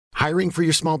Hiring for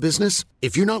your small business?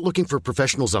 If you're not looking for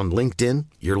professionals on LinkedIn,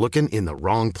 you're looking in the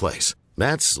wrong place.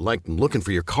 That's like looking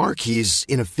for your car keys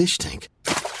in a fish tank.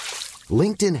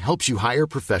 LinkedIn helps you hire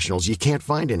professionals you can't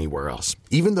find anywhere else,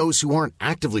 even those who aren't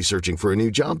actively searching for a new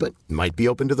job but might be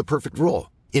open to the perfect role.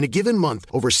 In a given month,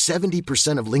 over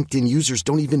 70% of LinkedIn users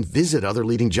don't even visit other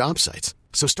leading job sites.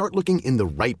 So start looking in the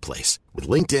right place. With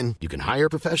LinkedIn, you can hire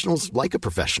professionals like a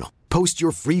professional. Post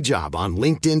your free job on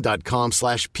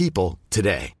linkedin.com/people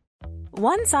today.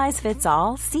 One size fits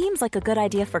all seems like a good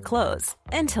idea for clothes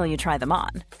until you try them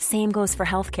on. Same goes for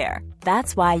healthcare.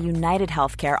 That's why United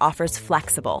Healthcare offers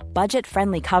flexible,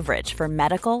 budget-friendly coverage for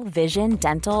medical, vision,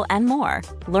 dental, and more.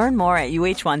 Learn more at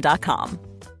uh1.com.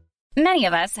 Many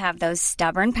of us have those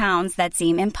stubborn pounds that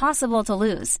seem impossible to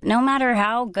lose, no matter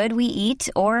how good we eat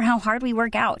or how hard we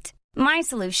work out. My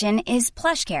solution is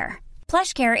PlushCare.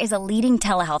 PlushCare is a leading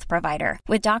telehealth provider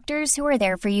with doctors who are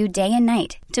there for you day and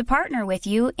night to partner with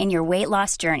you in your weight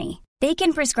loss journey. They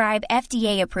can prescribe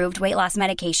FDA-approved weight loss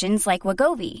medications like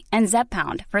Wegovy and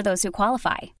Zepbound for those who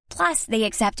qualify. Plus, they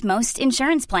accept most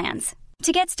insurance plans.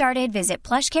 To get started, visit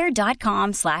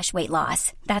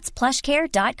plushcare.com/weightloss. That's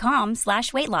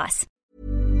plushcare.com/weightloss.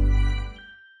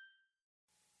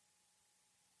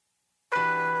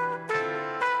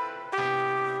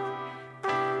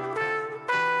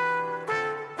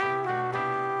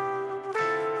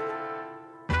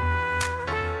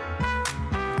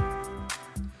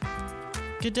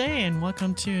 Good day and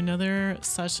welcome to another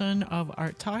session of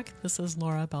Art Talk. This is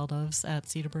Laura Baldoves at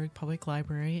Cedarburg Public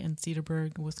Library in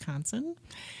Cedarburg, Wisconsin.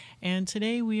 And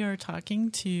today we are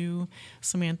talking to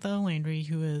Samantha Landry,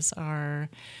 who is our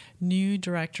new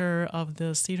director of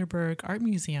the Cedarburg Art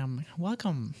Museum.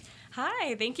 Welcome.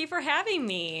 Hi, thank you for having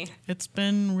me. It's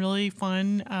been really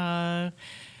fun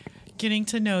getting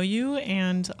to know you,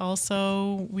 and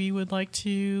also we would like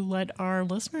to let our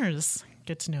listeners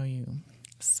get to know you.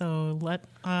 So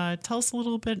tell us a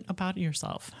little bit about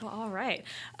yourself. Well, all right.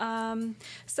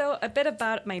 So a bit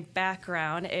about my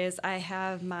background is I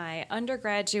have my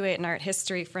undergraduate in art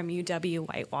history from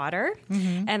UW-Whitewater,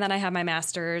 and then I have my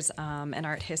master's in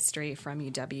art history from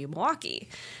UW-Milwaukee.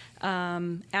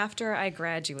 After I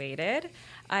graduated,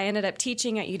 I ended up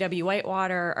teaching at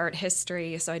UW-Whitewater art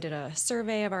history, so I did a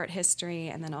survey of art history,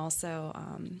 and then also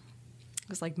it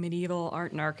was like medieval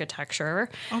art and architecture.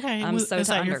 Okay, so is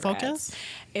that your focus?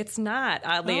 It's not,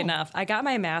 oddly enough. I got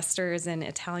my master's in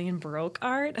Italian Baroque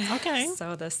art. Okay.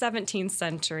 So the 17th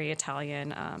century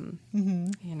Italian,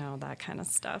 you know, that kind of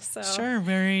stuff. So Sure,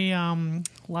 very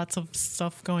lots of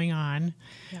stuff going on.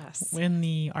 Yes. In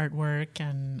the artwork,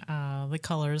 and the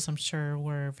colors, I'm sure,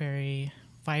 were very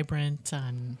vibrant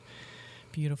and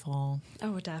beautiful.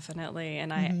 Oh, definitely.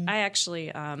 And I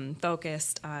actually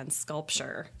focused on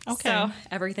sculpture. Okay. So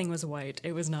everything was white.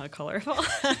 It was not colorful.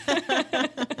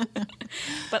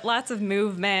 But lots of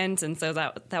movement. And so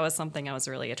that was something I was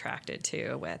really attracted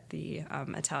to with the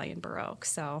Italian Baroque.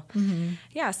 So,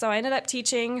 so I ended up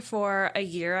teaching for a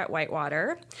year at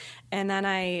Whitewater. And then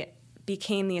I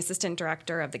became the assistant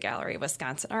director of the Gallery of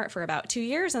Wisconsin Art for about 2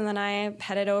 years. And then I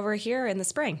headed over here in the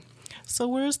spring. So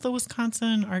where's the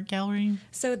Wisconsin Art Gallery?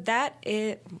 So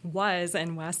it was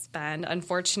in West Bend.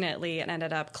 Unfortunately, it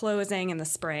ended up closing in the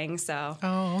spring, so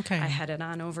I headed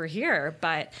on over here.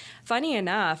 But funny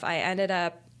enough, I ended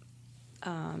up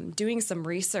doing some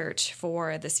research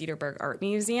for the Cedarburg Art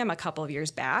Museum a couple of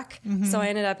years back. So I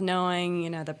ended up knowing,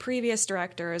 the previous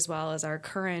director as well as our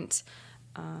current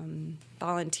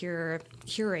volunteer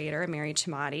curator, Mary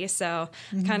Chamati. So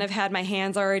kind of had my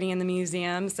hands already in the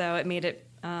museum, so it made it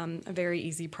a very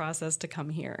easy process to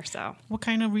come here. So, what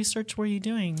kind of research were you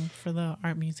doing for the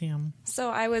art museum?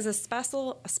 So I was a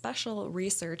special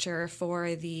researcher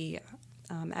for the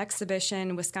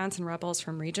exhibition Wisconsin Rebels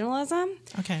from Regionalism.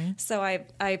 Okay. So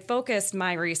I focused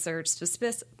my research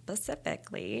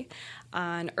specifically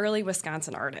on early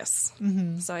Wisconsin artists.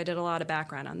 So I did a lot of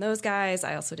background on those guys.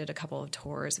 I also did a couple of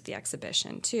tours of the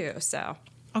exhibition too. So.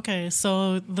 Okay,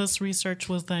 so this research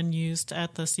was then used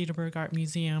at the Cedarburg Art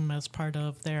Museum as part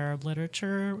of their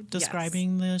literature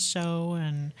describing the show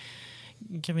and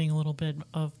giving a little bit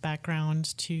of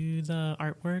background to the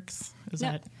artworks? Is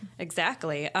that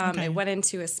exactly? It went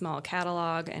into a small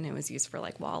catalog, and it was used for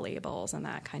like wall labels and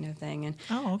that kind of thing. And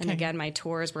and again, my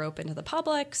tours were open to the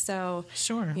public, so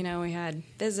we had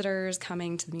visitors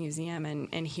coming to the museum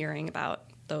and hearing about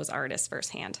those artists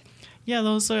firsthand.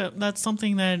 Yeah, that's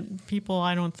something that people,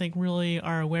 I don't think, really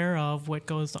are aware of, what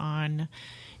goes on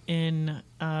in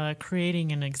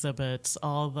creating an exhibit,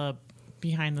 all the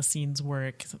behind-the-scenes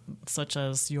work, such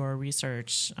as your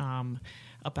research.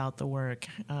 about the work.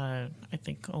 I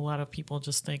think a lot of people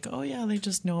just think, oh yeah, they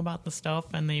just know about the stuff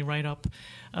and they write up,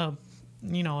 a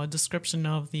description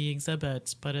of the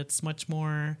exhibit, but it's much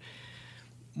more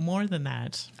than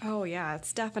that. Oh yeah,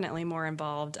 it's definitely more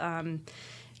involved.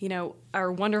 Our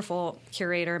wonderful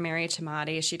curator, Mary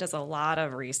Chamati, she does a lot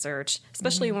of research,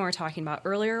 especially when we're talking about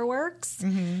earlier works.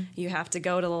 You have to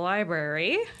go to the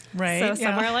library, right? So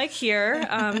somewhere like here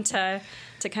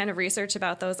to kind of research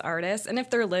about those artists. And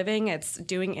if they're living, it's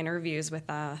doing interviews with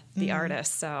the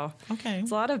artists. So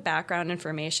it's a lot of background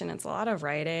information. It's a lot of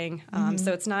writing.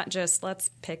 So it's not just let's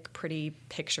pick pretty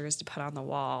pictures to put on the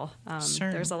wall.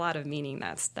 Sure. There's a lot of meaning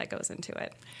that goes into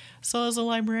it. So as a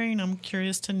librarian, I'm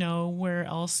curious to know, where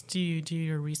else do you do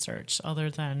your research other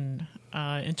than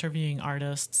interviewing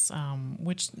artists?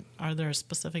 Are there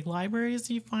specific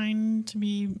libraries you find to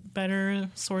be better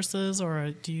sources, or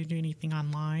do you do anything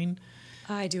online?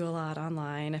 I do a lot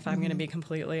online, if I'm going to be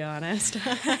completely honest.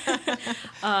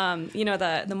 The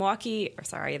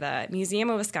Museum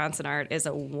of Wisconsin Art has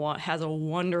a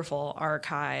wonderful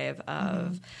archive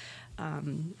of,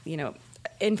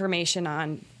 information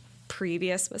on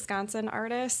previous Wisconsin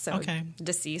artists,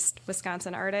 deceased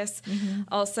Wisconsin artists.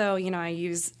 Also,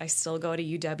 I still go to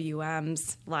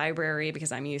UWM's library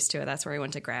because I'm used to it. That's where I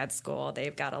went to grad school.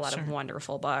 They've got a lot of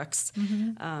wonderful books.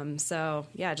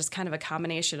 Just kind of a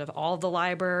combination of all the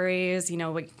libraries.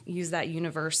 We use that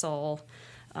universal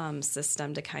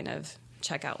system to kind of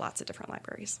check out lots of different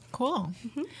libraries. Cool.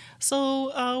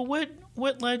 So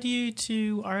what led you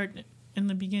to art in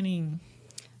the beginning?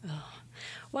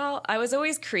 Well, I was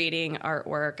always creating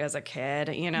artwork as a kid,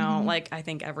 like I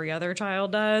think every other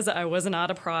child does. I was not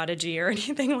a prodigy or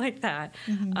anything like that.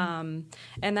 And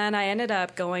then I ended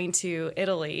up going to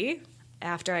Italy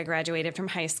after I graduated from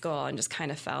high school and just kind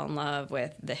of fell in love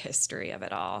with the history of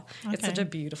it all. It's such a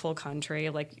beautiful country.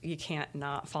 Like, you can't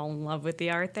not fall in love with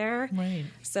the art there. Right.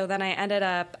 So then I ended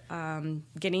up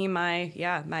getting my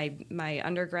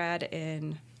undergrad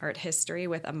in art history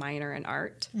with a minor in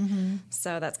art.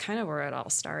 So that's kind of where it all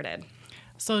started.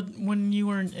 So when you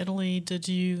were in Italy, did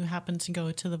you happen to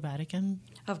go to the Vatican?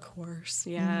 Of course,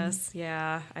 yes,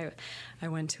 yeah. I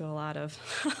went to a lot of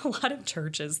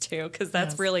churches too, because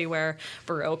that's really where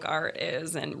Baroque art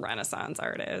is and Renaissance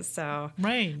art is. So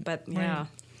but yeah.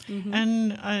 Right.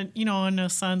 And in a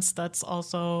sense, that's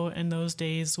also in those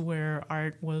days where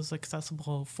art was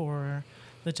accessible for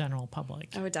the general public.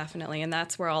 Oh, definitely. And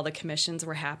that's where all the commissions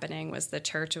were happening. Was the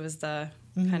church was the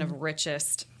kind of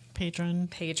richest patron.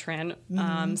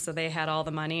 So they had all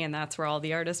the money, and that's where all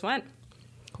the artists went.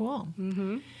 Cool.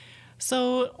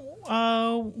 So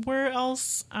where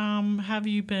else have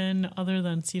you been other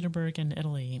than Cedarburg and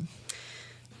Italy?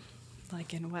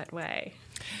 Like, in what way?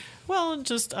 Well,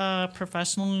 just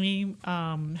professionally,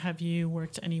 have you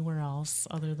worked anywhere else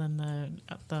other than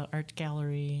the art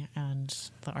gallery and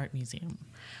the art museum?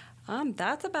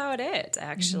 That's about it,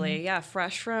 actually. Yeah,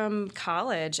 fresh from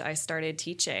college, I started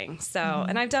teaching. So,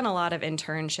 and I've done a lot of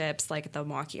internships, like at the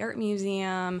Milwaukee Art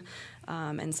Museum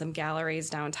and some galleries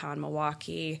downtown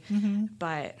Milwaukee.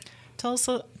 But tell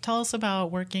us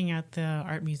about working at the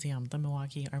art museum, the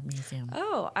Milwaukee Art Museum.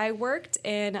 Oh, I worked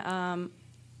in.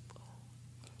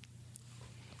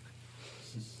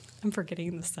 I'm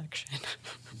forgetting the section.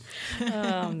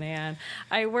 Oh, man.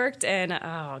 I worked in,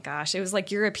 it was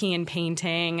like European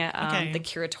painting, the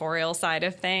curatorial side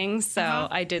of things. So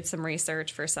I did some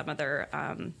research for some of their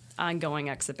ongoing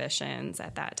exhibitions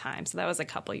at that time. So that was a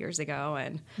couple years ago.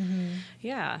 And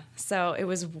so it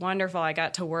was wonderful. I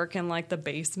got to work in like the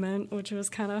basement, which was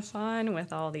kind of fun,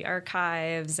 with all the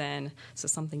archives. And so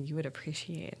something you would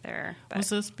appreciate there. But was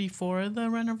this before the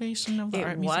renovation of the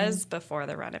art museum? It was before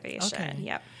the renovation. Okay.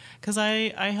 Yep. Because I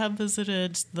have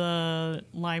visited the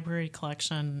library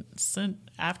collection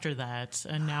after that,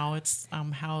 and now it's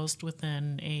housed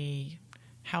within a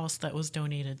house that was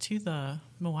donated to the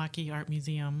Milwaukee Art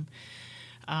Museum.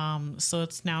 So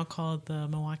it's now called the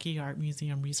Milwaukee Art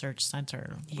Museum Research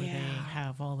Center, where they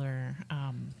have all their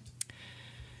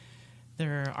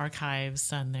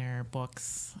archives and their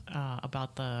books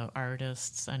about the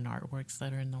artists and artworks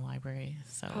that are in the library.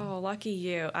 So, lucky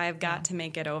you! I've got to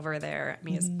make it over there. I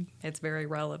mean, it's very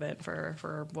relevant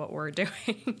for what we're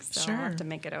doing. So I'll have to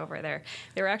make it over there.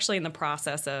 They were actually in the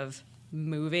process of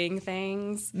moving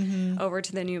things over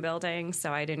to the new building,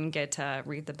 so I didn't get to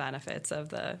reap the benefits of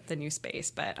the new space.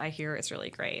 But I hear it's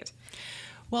really great.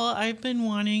 Well, I've been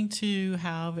wanting to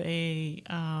have a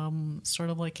sort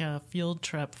of like a field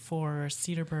trip for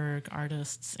Cedarburg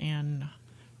artists and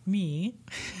me.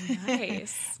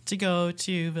 Nice. To go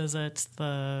to visit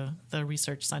the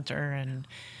research center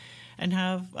and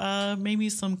have maybe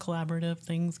some collaborative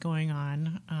things going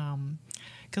on.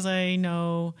 because I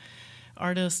know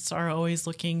artists are always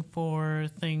looking for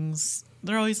things.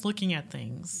 They're always looking at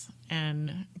things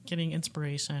and getting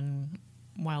inspiration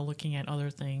while looking at other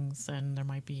things. And there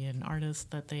might be an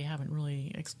artist that they haven't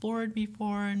really explored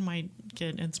before and might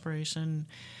get inspiration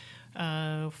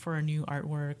for a new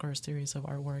artwork or a series of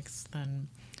artworks than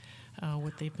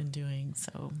what they've been doing.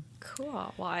 So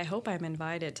cool. Well, I hope I'm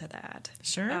invited to that.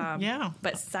 Sure. Yeah.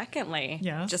 But secondly,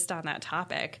 yes. just on that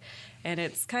topic, and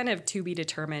it's kind of to be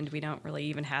determined. We don't really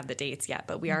even have the dates yet,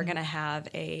 but we are going to have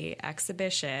a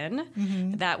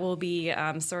exhibition that will be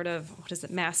sort of, what is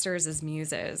it, Masters as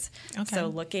Muses. Okay. So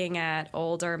looking at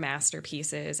older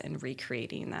masterpieces and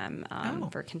recreating them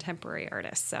for contemporary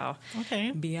artists. So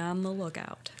okay. be on the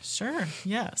lookout. Sure.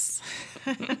 Yes.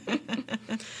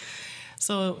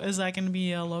 So is that going to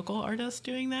be a local artist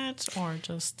doing that or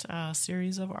just a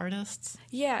series of artists?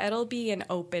 Yeah, it'll be an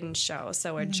open show,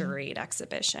 so a juried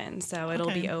exhibition. So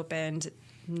it'll be opened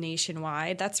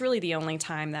nationwide. That's really the only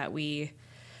time that we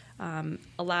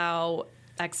allow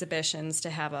exhibitions to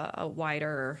have a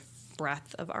wider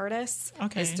breadth of artists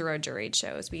is through our juried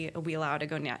shows. We allow to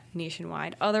go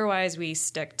nationwide. Otherwise, we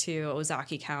stick to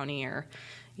Ozaukee County or,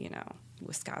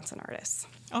 Wisconsin artists.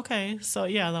 Okay, so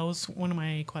yeah, that was one of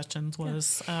my questions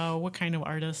was what kind of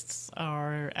artists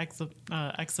or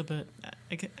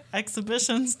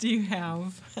exhibitions do you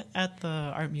have at the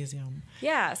art museum?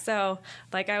 Yeah, so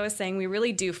like I was saying, we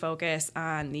really do focus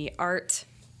on the art,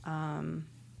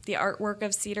 the artwork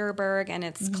of Cedarburg and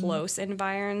its close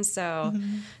environs. So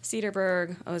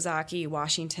Cedarburg, Ozaukee,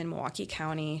 Washington, Milwaukee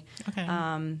County. Okay.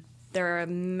 There are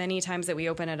many times that we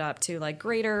open it up to like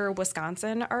greater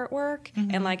Wisconsin artwork.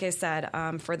 And like I said,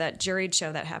 for that juried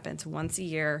show that happens once a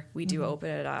year, we do open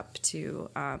it up to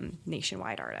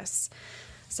nationwide artists.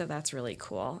 So that's really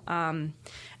cool. And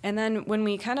then when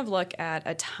we kind of look at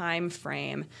a time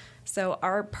frame, so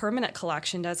our permanent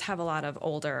collection does have a lot of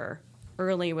older,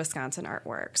 early Wisconsin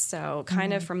artwork. So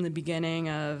kind of from the beginning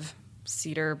of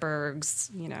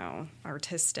Cedarburg's,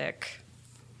 artistic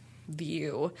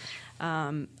view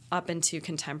up into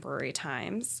contemporary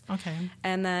times. Okay.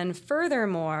 And then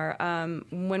furthermore,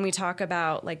 when we talk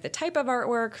about like the type of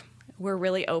artwork, we're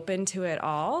really open to it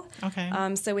all. Okay.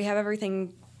 So we have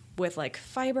everything with like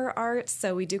fiber art.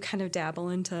 So we do kind of dabble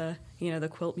into, the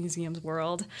quilt museum's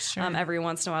world. Sure. Every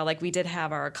once in a while. Like we did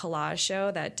have our collage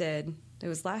show it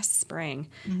was last spring,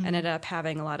 ended up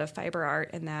having a lot of fiber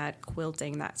art and that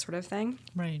quilting, that sort of thing.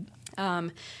 Right.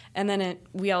 And then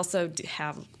we also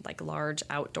have like large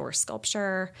outdoor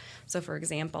sculpture. So for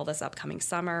example, this upcoming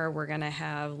summer, we're going to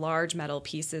have large metal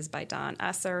pieces by Don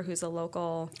Esser, who's a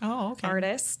local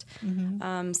artist.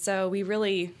 So we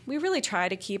really try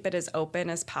to keep it as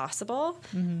open as possible.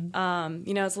 It's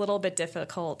a little bit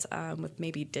difficult with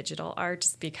maybe digital art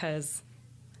just because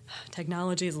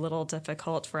technology is a little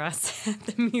difficult for us at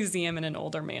the museum in an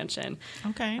older mansion.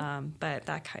 Okay. But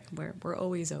we're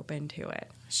always open to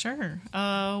it. Sure.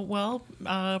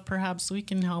 Perhaps we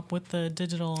can help with the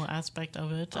digital aspect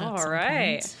of it. All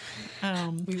right.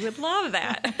 We would love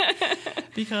that.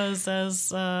 Because as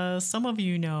some of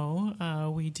you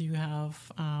know, we do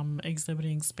have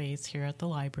exhibiting space here at the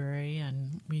library,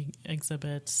 and we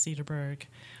exhibit Cedarburg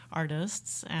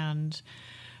artists. And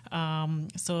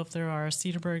so if there are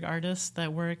Cedarburg artists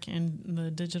that work in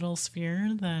the digital sphere,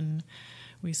 then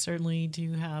we certainly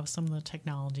do have some of the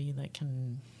technology that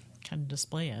can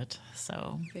display it.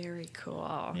 So very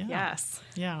cool. Yeah. Yes.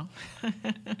 Yeah.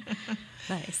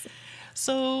 Nice.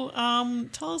 So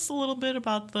tell us a little bit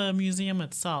about the museum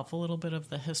itself, a little bit of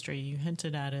the history. You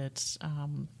hinted at it,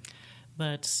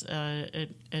 that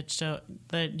it showed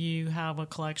that you have a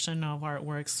collection of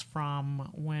artworks from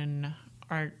when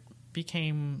art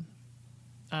became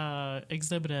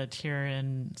exhibited here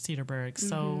in Cedarburg.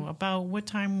 So about what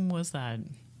time was that?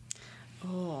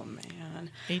 Oh,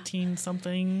 man.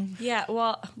 18-something? Yeah,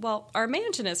 well, our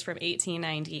mansion is from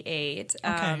 1898.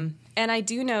 Okay. And I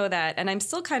do know that, and I'm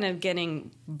still kind of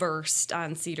getting versed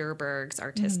on Cedarburg's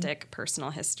artistic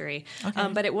personal history. Okay.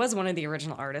 But it was one of the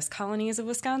original artist colonies of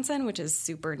Wisconsin, which is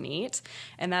super neat.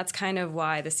 And that's kind of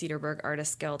why the Cedarburg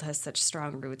Artists Guild has such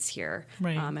strong roots here.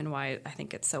 Right. And why I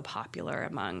think it's so popular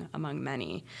among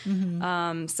many.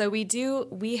 So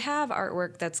we have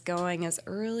artwork that's going as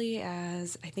early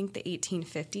as, I think, the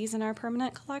 1850s in our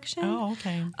permanent collection. Oh,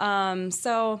 okay.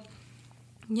 So,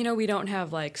 we don't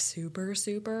have like super,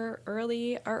 super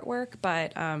early artwork,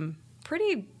 but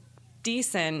pretty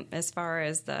decent as far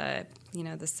as the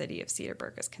city of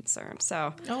Cedarburg is concerned.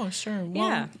 So, oh, sure. Well,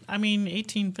 yeah. I mean,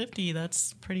 1850,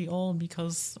 that's pretty old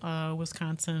because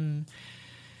Wisconsin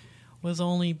was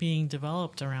only being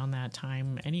developed around that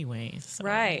time anyway. So,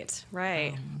 Right.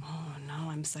 Oh no,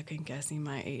 I'm second guessing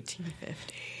my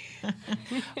 1850.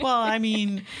 well, I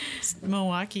mean,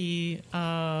 Milwaukee,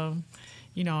 I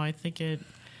think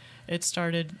it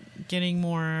started getting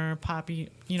more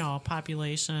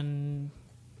population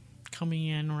coming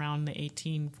in around the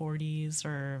 1840s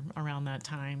or around that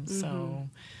time. So,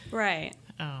 Right.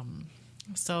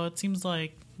 So it seems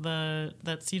like that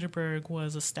Cedarburg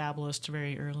was established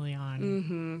very early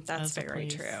on. That's very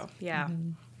true. Yeah.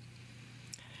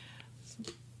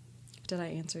 Did I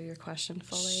answer your question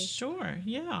fully? Sure.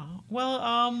 Yeah.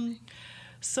 Well,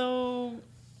 so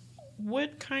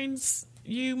what kinds?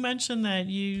 You mentioned that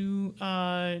you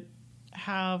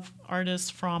have artists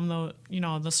from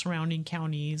the surrounding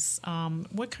counties.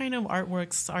 What kind of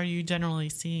artworks are you generally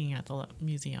seeing at the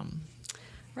museum?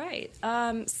 Right.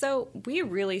 So we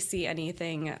really see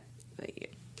anything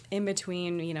in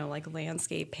between, like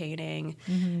landscape painting.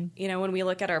 When we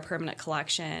look at our permanent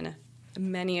collection,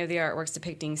 many of the artworks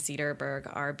depicting Cedarburg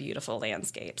are beautiful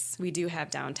landscapes. We do have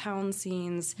downtown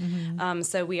scenes.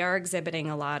 So we are exhibiting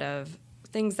a lot of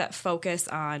things that focus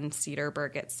on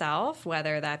Cedarburg itself,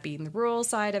 whether that be the rural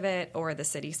side of it or the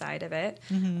city side of it,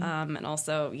 and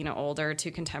also, older to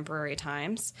contemporary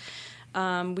times.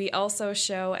 We also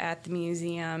show at the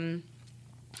museum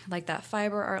like that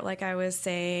fiber art, like I was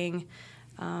saying.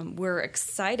 We're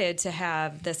excited to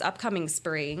have this upcoming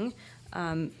spring.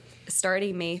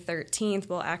 Starting May 13th,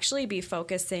 we'll actually be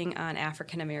focusing on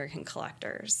African American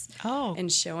collectors and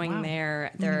showing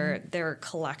their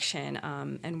collection.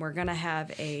 And we're going to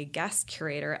have a guest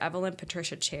curator, Evelyn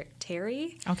Patricia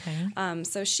Terry. Okay.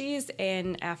 So she's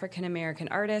an African American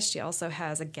artist. She also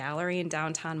has a gallery in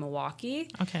downtown Milwaukee.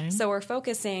 Okay. So we're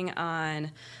focusing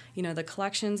on, the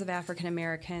collections of African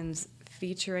Americans,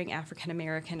 featuring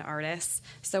African-American artists.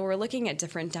 So we're looking at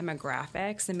different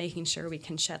demographics and making sure we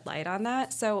can shed light on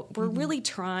that. So we're really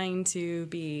trying to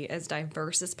be as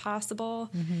diverse as possible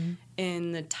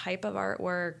in the type of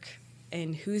artwork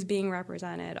and who's being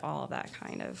represented, all of that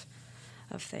kind of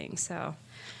thing. So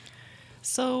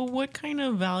what kind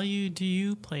of value do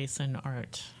you place in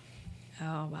art?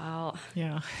 Oh, wow.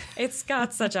 Yeah. It's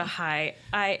got such a high...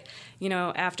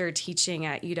 after teaching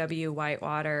at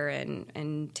UW-Whitewater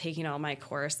and taking all my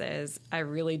courses, I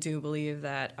really do believe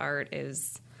that art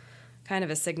is kind of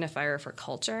a signifier for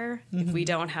culture. If we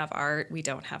don't have art, we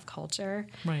don't have culture.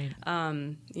 Right.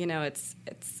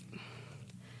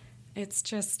 It's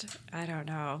just, I don't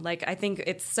know. Like, I think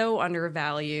it's so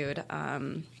undervalued.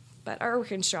 But art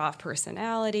can show off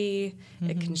personality.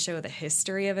 It can show the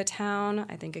history of a town.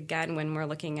 I think, again, when we're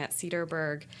looking at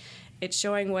Cedarburg, it's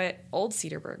showing what old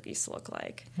Cedarburg used to look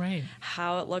like. Right.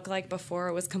 How it looked like before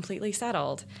it was completely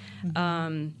settled.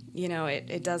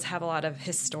 It does have a lot of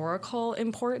historical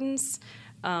importance,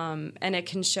 and it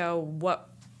can show what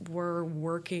we're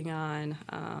working on,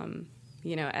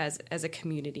 as a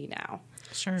community now.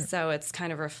 Sure. So it's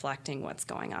kind of reflecting what's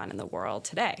going on in the world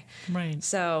today. Right.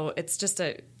 So it's just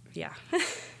yeah.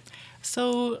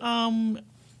 So,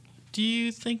 do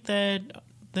you think that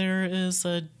there is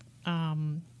there's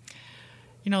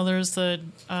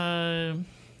a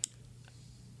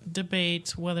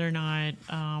debate whether or not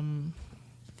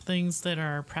things that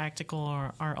are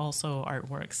practical are also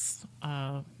artworks,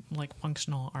 like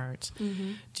functional art?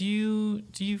 Do you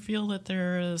feel that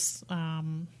there is,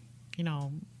 do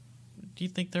you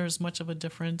think there's much of a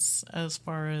difference as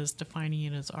far as defining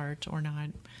it as art or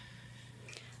not?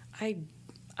 I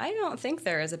don't think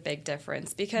there is a big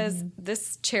difference because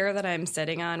this chair that I'm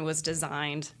sitting on was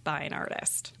designed by an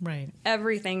artist. Right.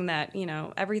 Everything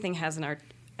has an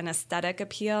aesthetic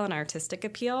appeal, an artistic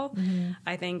appeal.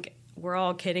 I think we're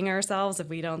all kidding ourselves if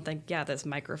we don't think, this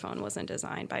microphone wasn't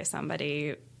designed by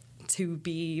somebody to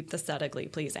be aesthetically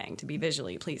pleasing, to be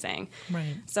visually pleasing.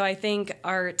 Right. So I think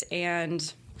art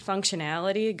and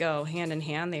functionality go hand in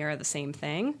hand. They are the same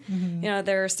thing.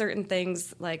 There are certain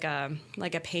things like a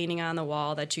painting on the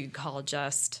wall that you'd call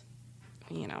just,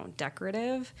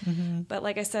 decorative. But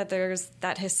like I said, there's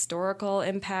that historical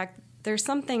impact. There's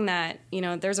something that,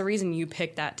 there's a reason you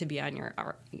picked that to be on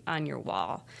your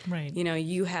wall. Right.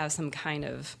 You have some kind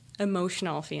of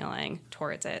emotional feeling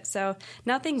towards it. So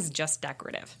nothing's just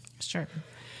decorative. Sure.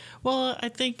 Well, I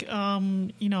think, a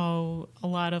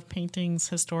lot of paintings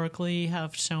historically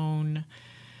have shown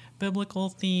biblical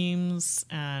themes,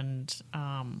 and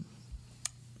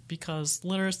because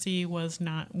literacy was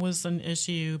an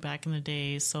issue back in the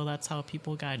day, so that's how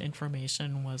people got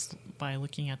information, was by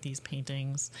looking at these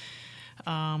paintings.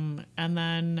 And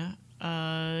then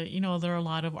there are a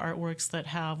lot of artworks that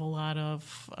have a lot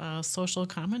of social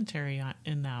commentary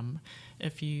in them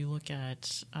if you look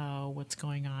at what's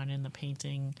going on in the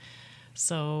painting.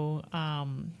 So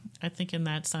I think in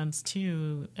that sense,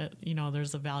 too,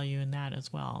 there's a value in that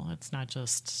as well. It's not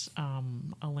just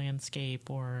a landscape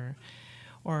or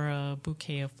a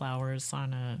bouquet of flowers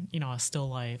on a still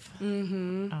life.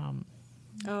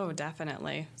 Oh,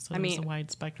 definitely. So there's a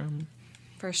wide spectrum.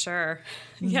 For sure.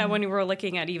 Yeah, when you were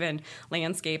looking at even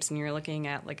landscapes and you're looking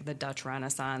at like the Dutch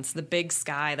Renaissance, the big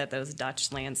sky that those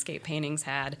Dutch landscape paintings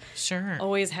had Sure.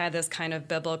 always had this kind of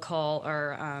biblical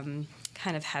or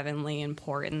kind of heavenly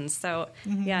importance. So,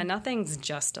 yeah, nothing's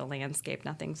just a landscape.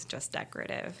 Nothing's just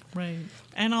decorative. Right.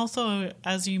 And also,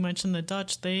 as you mentioned, the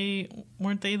Dutch,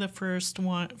 weren't they the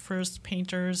first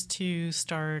painters to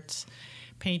start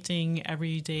painting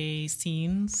everyday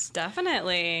scenes?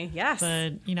 Definitely, yes.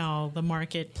 But, the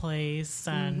marketplace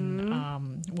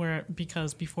and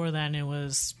because before then it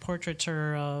was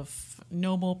portraiture of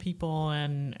noble people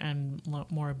and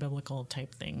more biblical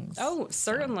type things. Oh,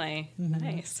 certainly.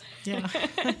 Nice. Yeah.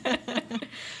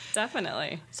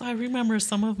 Definitely. So I remember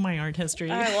some of my art history.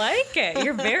 I like it.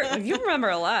 You remember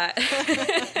a lot.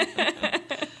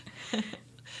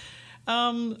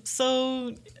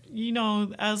 So,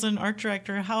 as an art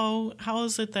director, how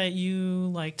is it that you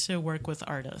like to work with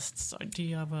artists? Do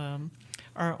you have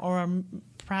or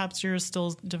perhaps you're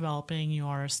still developing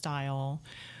your style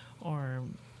or,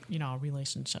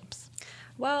 relationships?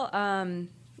 Well,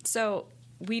 so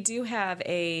we do have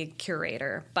a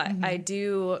curator, but I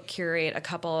do curate a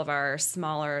couple of our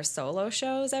smaller solo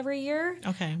shows every year.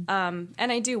 Okay. And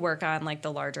I do work on like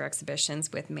the larger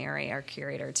exhibitions with Mary, our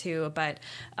curator, too. But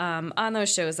on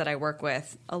those shows that I work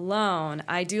with alone,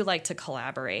 I do like to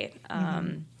collaborate.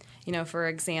 For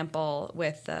example,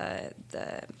 with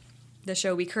the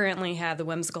show we currently have, The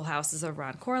Whimsical Houses of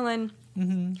Ron Corlin.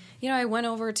 I went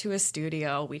over to his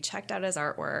studio. We checked out his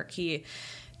artwork. He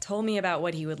told me about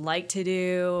what he would like to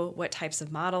do, what types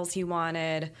of models he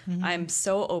wanted. I'm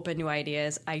so open to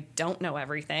ideas. I don't know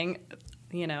everything,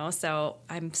 so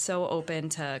I'm so open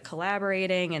to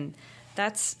collaborating, and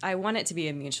I want it to be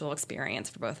a mutual experience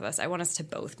for both of us. I want us to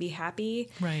both be happy.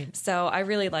 Right. So I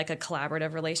really like a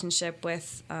collaborative relationship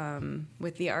with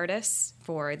the artists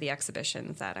for the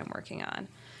exhibitions that I'm working on.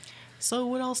 So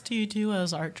what else do you do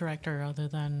as art director other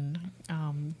than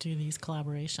do these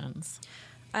collaborations?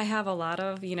 I have a lot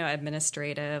of,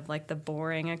 administrative, like the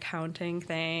boring accounting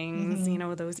things,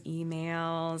 those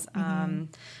emails.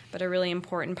 But a really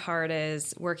important part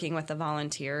is working with the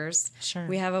volunteers. Sure.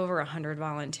 We have over 100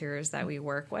 volunteers that we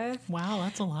work with. Wow,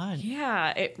 that's a lot.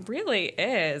 Yeah, it really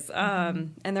is.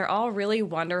 And they're all really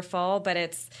wonderful, but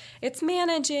it's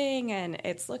managing and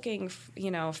it's looking,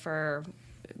 for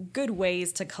good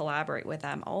ways to collaborate with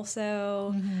them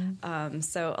also.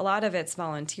 So a lot of it's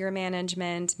volunteer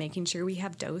management, making sure we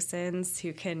have docents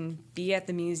who can be at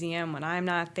the museum when I'm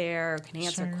not there, can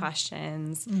answer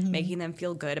questions, making them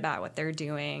feel good about what they're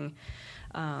doing.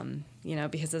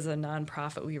 Because as a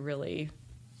nonprofit,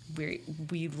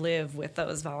 we live with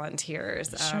those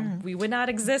volunteers. We would not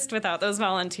exist without those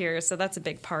volunteers, so that's a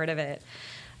big part of it.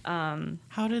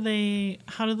 How do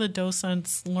the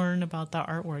docents learn about the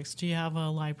artworks? Do you have a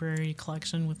library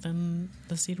collection within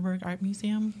the Cedarburg Art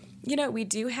Museum? We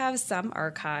do have some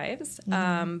archives,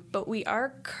 but we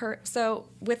are so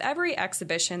with every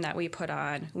exhibition that we put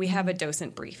on, we have a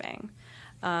docent briefing.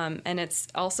 And it's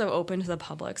also open to the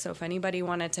public. So if anybody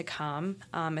wanted to come,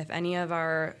 if any of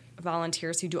our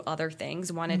volunteers who do other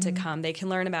things wanted to come, they can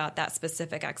learn about that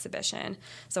specific exhibition.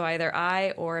 So either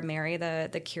I or Mary,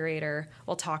 the curator,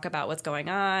 will talk about what's going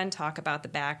on, talk about the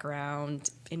background,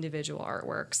 individual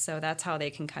artworks. So that's how they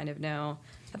can kind of know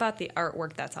about the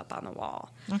artwork that's up on the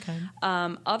wall. Okay.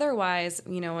 Otherwise,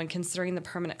 when considering the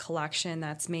permanent collection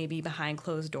that's maybe behind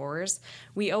closed doors,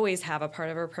 we always have a part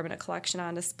of our permanent collection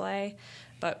on display,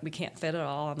 but we can't fit it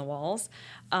all on the walls.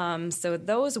 So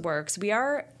those works, we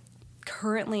are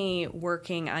currently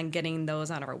working on getting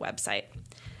those on our website.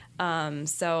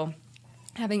 So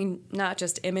having not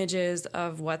just images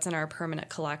of what's in our permanent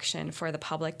collection for the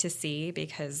public to see,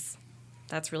 because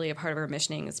that's really a part of our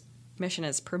mission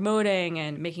is promoting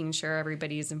and making sure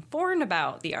everybody's informed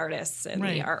about the artists and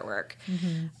the artwork.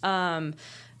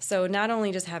 So not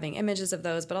only just having images of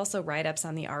those, but also write-ups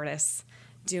on the artists,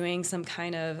 doing some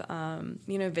kind of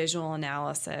visual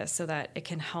analysis so that it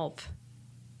can help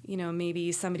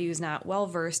maybe somebody who's not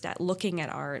well-versed at looking at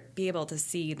art be able to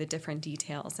see the different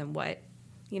details and what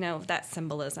that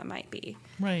symbolism might be.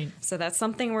 Right. So that's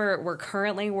something we're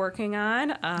currently working on.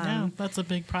 Yeah, that's a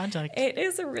big project. It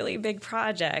is a really big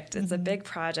project. It's a big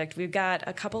project. We've got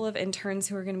a couple of interns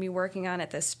who are going to be working on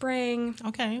it this spring.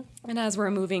 Okay. And as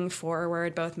we're moving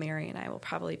forward, both Mary and I will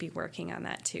probably be working on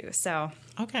that too. So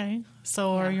Okay.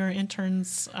 So are your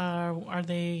interns, are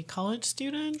they college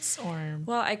students or?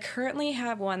 Well, I currently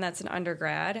have one that's an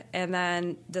undergrad, and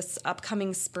then this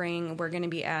upcoming spring, we're going to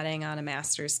be adding on a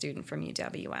master's student from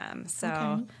UWM.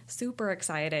 So super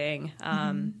exciting.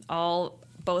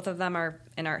 Both of them are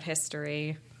in art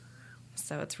history,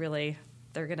 so it's really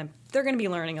they're gonna be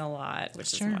learning a lot,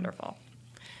 which is wonderful.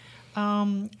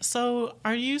 So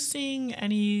are you seeing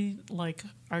any like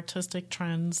artistic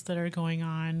trends that are going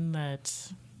on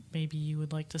that maybe you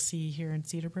would like to see here in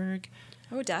Cedarburg?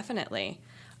 Oh, definitely.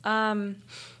 And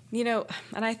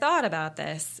I thought about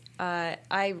this.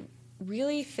 I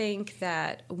really think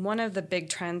that one of the big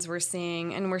trends we're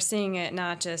seeing, and we're seeing it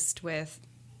not just with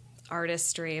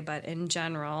artistry, but in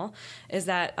general, is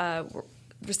that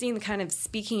we're seeing the kind of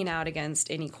speaking out against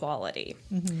inequality.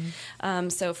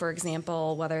 So, for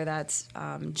example, whether that's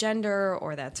gender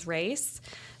or that's race.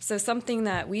 So something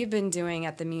that we've been doing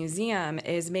at the museum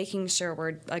is making sure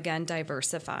we're, again,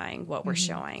 diversifying what we're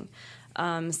showing.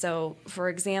 So, for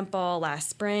example, last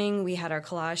spring we had our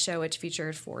collage show, which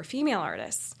featured 4 female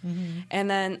artists. And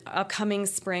then upcoming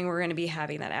spring, we're going to be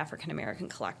having that African-American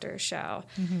collector show.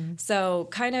 So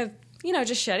kind of,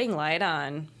 just shedding light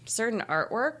on certain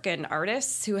artwork and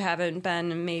artists who haven't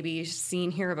been maybe seen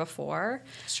here before.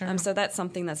 Sure. So that's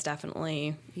something that's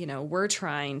definitely, we're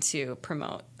trying to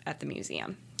promote at the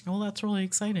museum. Well, that's really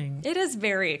exciting. It is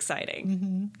very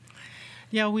exciting.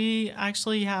 Yeah, we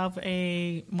actually have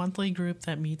a monthly group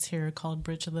that meets here called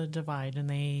Bridge the Divide, and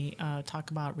they talk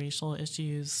about racial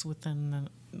issues within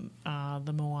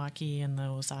the Milwaukee and the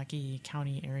Ozaukee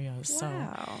County areas.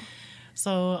 Wow.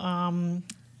 So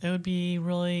it would be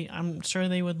really, I'm sure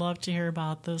they would love to hear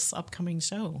about this upcoming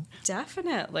show.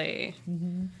 Definitely.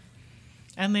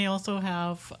 And they also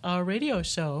have a radio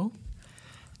show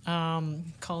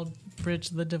called Bridge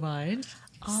the Divide.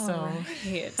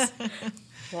 Right.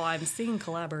 Well, I'm seeing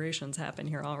collaborations happen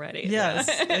here already. Yes,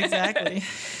 exactly.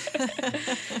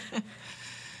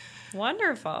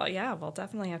 Wonderful. Yeah, we'll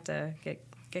definitely have to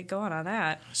get going on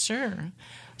that. Sure.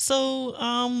 So,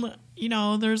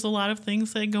 there's a lot of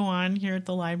things that go on here at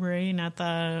the library and at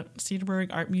the Cedarburg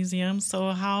Art Museum.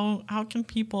 So how can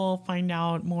people find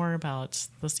out more about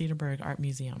the Cedarburg Art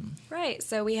Museum? Right.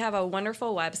 So we have a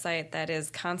wonderful website that is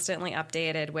constantly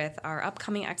updated with our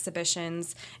upcoming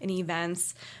exhibitions and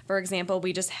events. For example,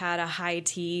 we just had a high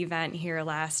tea event here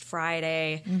last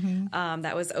Friday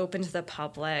that was open to the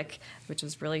public, which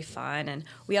was really fun. And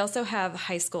we also have a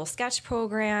high school sketch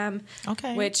program,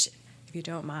 which, if you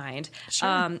don't mind.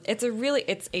 Sure.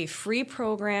 It's a free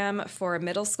program for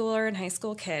middle schooler and high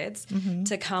school kids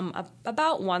to come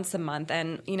about once a month,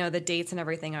 and the dates and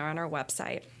everything are on our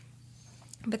website.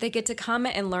 But they get to come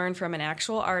and learn from an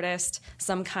actual artist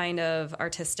some kind of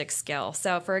artistic skill.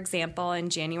 So, for example, on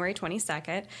January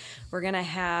 22nd, we're going to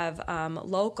have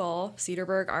local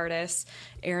Cedarburg artist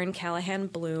Erin Callahan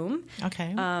Bloom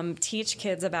teach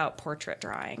kids about portrait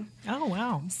drawing. Oh,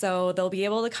 wow. So they'll be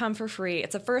able to come for free.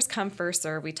 It's a first come, first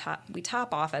serve. We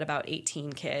top off at about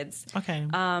 18 kids. Okay.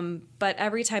 But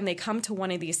every time they come to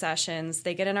one of these sessions,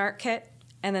 they get an art kit,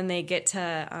 and then they get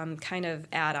to kind of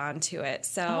add on to it.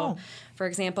 So, for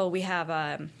example, we have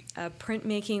a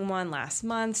printmaking one last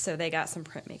month, so they got some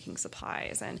printmaking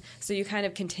supplies. And so you kind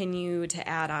of continue to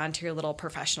add on to your little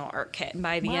professional art kit. And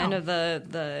by the end of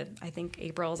the I think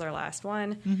April is our last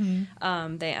one,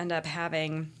 they end up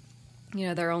having,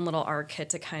 their own little art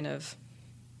kit to kind of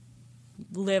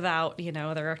live out,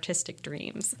 their artistic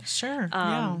dreams. Sure.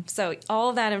 So all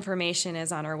of that information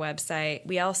is on our website.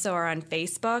 We also are on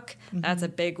Facebook. That's a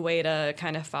big way to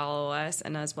kind of follow us,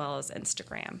 and as well as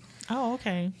Instagram. Oh,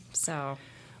 okay. So,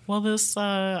 well, this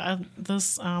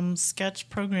sketch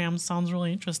program sounds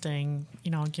really interesting.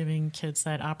 Giving kids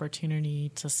that opportunity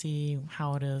to see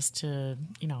how it is to,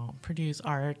 produce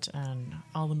art and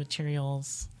all the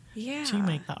materials to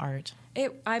make the art.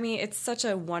 It's such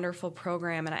a wonderful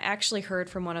program, and I actually heard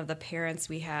from one of the parents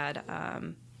we had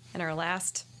in our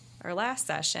last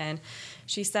session.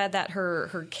 She said that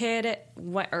her kid,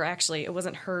 or actually it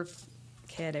wasn't her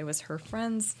kid, it was her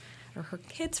friend's or her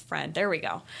kid's friend. There we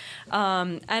go.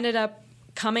 Ended up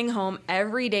coming home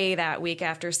every day that week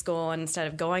after school, and instead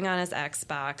of going on his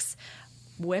Xbox,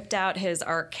 whipped out his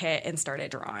art kit and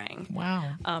started drawing.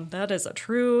 Wow. That is a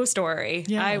true story.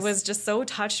 Yes. I was just so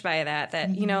touched by that,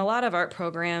 a lot of art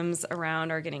programs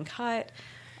around are getting cut.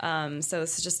 So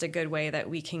this is just a good way that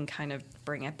we can kind of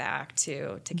bring it back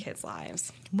to kids'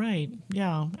 lives. Right.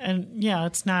 Yeah. And yeah,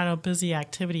 it's not a busy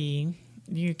activity.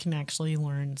 You can actually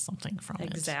learn something from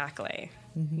it. Exactly.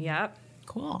 Yep.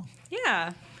 Cool.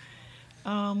 Yeah.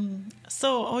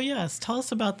 So, yes, tell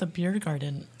us about the beer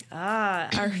garden.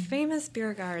 Our famous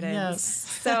beer gardens. Yes.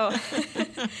 So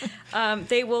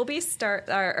they will be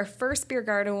our first beer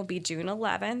garden will be June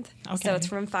 11th. Okay. So it's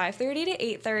from 5:30 to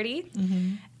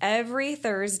 8:30. Every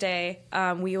Thursday,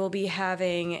 we will be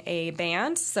having a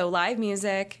band, so live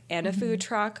music and a food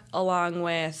truck, along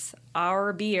with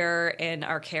our beer and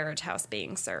our carriage house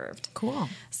being served. Cool.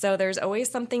 So there's always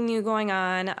something new going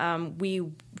on. We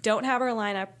don't have our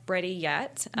lineup ready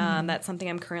yet. That's something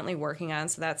I'm currently working on,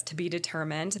 so that's to be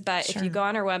determined. But if you go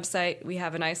on our website, we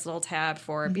have a nice little tab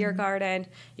for a beer garden.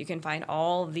 You can find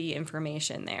all the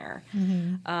information there.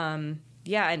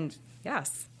 Yeah, and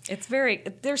yes,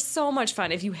 there's so much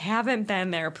fun. If you haven't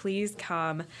been there, please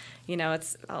come. You know,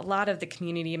 it's a lot of the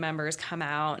community members come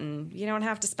out, and you don't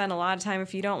have to spend a lot of time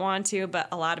if you don't want to, but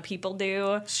a lot of people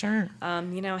do. Sure.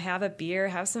 You know, have a beer,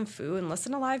 have some food, and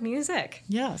listen to live music.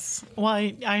 Yes.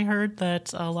 Well, I heard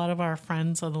that a lot of our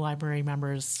friends of the library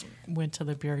members went to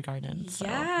the beer garden. So.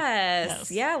 Yes.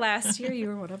 Yeah, last year you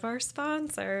were one of our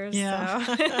sponsors. Yeah.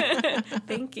 So.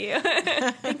 Thank you.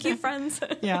 Thank you, friends.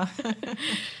 Yeah.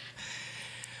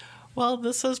 Well,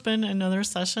 this has been another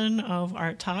session of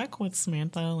Art Talk with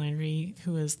Samantha Landry,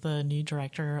 who is the new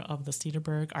director of the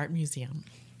Cedarburg Art Museum.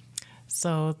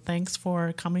 So thanks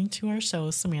for coming to our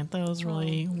show, Samantha. It was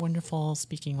really wonderful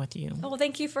speaking with you. Oh, well,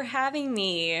 thank you for having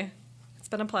me. It's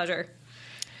been a pleasure.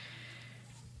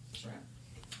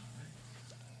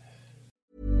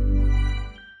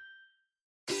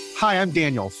 Hi, I'm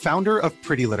Daniel, founder of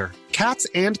Pretty Litter. Cats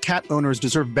and cat owners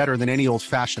deserve better than any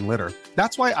old-fashioned litter.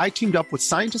 That's why I teamed up with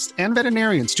scientists and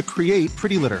veterinarians to create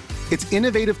Pretty Litter. Its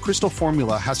innovative crystal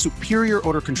formula has superior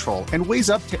odor control and weighs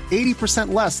up to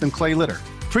 80% less than clay litter.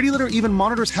 Pretty Litter even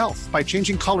monitors health by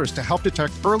changing colors to help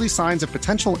detect early signs of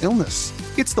potential illness.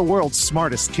 It's the world's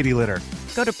smartest kitty litter.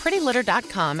 Go to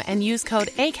prettylitter.com and use code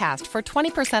ACAST for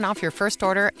 20% off your first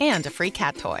order and a free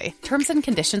cat toy. Terms and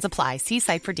conditions apply. See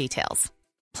site for details.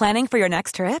 Planning for your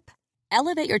next trip?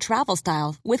 Elevate your travel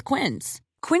style with Quince.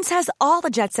 Quince has all the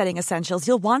jet-setting essentials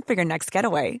you'll want for your next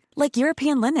getaway, like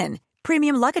European linen,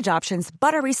 premium luggage options,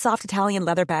 buttery soft Italian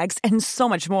leather bags, and so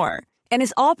much more. And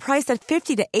is all priced at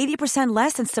 50 to 80%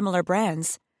 less than similar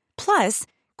brands. Plus,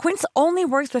 Quince only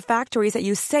works with factories that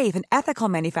use safe and ethical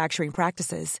manufacturing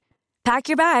practices. Pack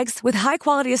your bags with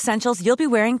high-quality essentials you'll be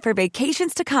wearing for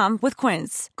vacations to come with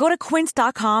Quince. Go to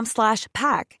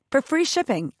quince.com/pack for free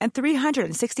shipping and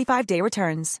 365-day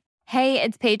returns. Hey,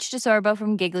 it's Paige DeSorbo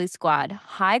from Giggly Squad.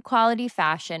 High quality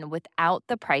fashion without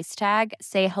the price tag.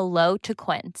 Say hello to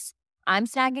Quince. I'm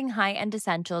snagging high-end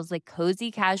essentials like cozy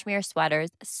cashmere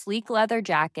sweaters, sleek leather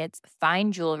jackets,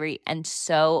 fine jewelry, and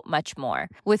so much more.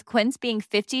 With Quince being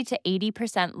 50 to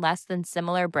 80% less than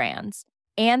similar brands.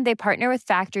 And they partner with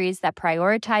factories that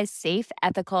prioritize safe,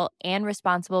 ethical, and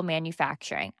responsible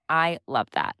manufacturing. I love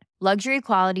that. Luxury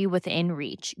quality within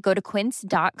reach. Go to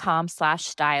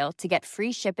quince.com/style to get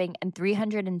free shipping and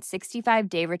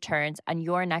 365-day returns on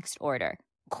your next order.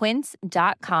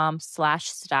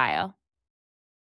 Quince.com/style.